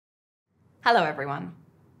Hello everyone.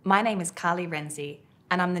 My name is Carli Renzi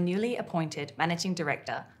and I'm the newly appointed Managing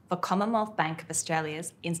Director for Commonwealth Bank of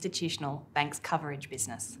Australia's institutional banks coverage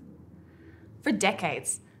business. For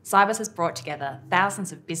decades, Sibos has brought together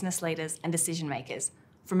thousands of business leaders and decision makers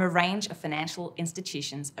from a range of financial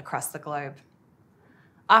institutions across the globe.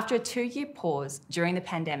 After a 2-year pause during the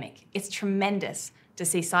pandemic, it's tremendous to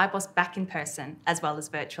see Sibos back in person as well as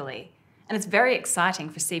virtually. And it's very exciting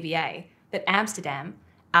for CBA that Amsterdam,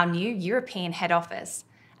 our new European head office,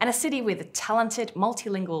 and a city with a talented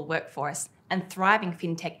multilingual workforce and thriving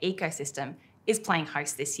fintech ecosystem, is playing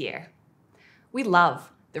host this year. We love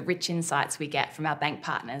the rich insights we get from our bank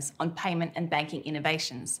partners on payment and banking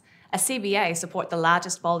innovations, as CBA support the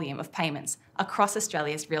largest volume of payments across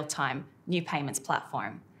Australia's real-time new payments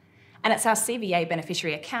platform. And it's our CBA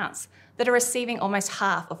beneficiary accounts that are receiving almost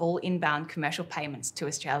half of all inbound commercial payments to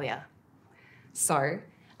Australia. So,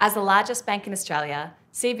 as the largest bank in Australia,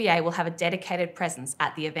 CBA will have a dedicated presence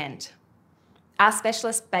at the event. Our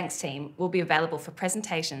specialist banks team will be available for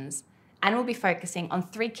presentations and will be focusing on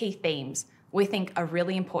 3 key themes we think are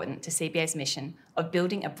really important to CBA's mission of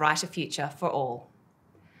building a brighter future for all.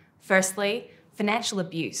 Firstly, financial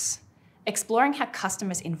abuse, exploring how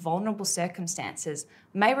customers in vulnerable circumstances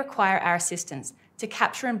may require our assistance to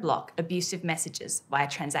capture and block abusive messages via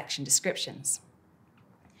transaction descriptions.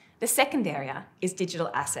 The second area is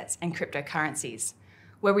digital assets and cryptocurrencies,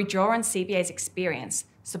 where we draw on CBA's experience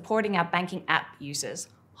supporting our banking app users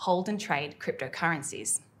hold and trade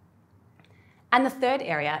cryptocurrencies. And the third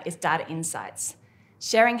area is data insights,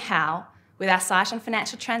 sharing how, with our site on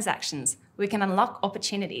financial transactions, we can unlock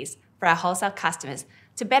opportunities for our wholesale customers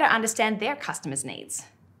to better understand their customers' needs.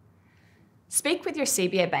 Speak with your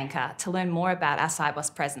CBA banker to learn more about our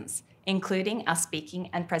Sibos presence, including our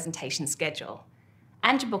speaking and presentation schedule,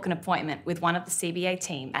 and to book an appointment with one of the CBA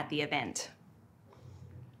team at the event.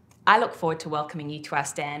 I look forward to welcoming you to our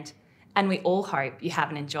stand, and we all hope you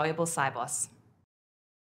have an enjoyable Sibos.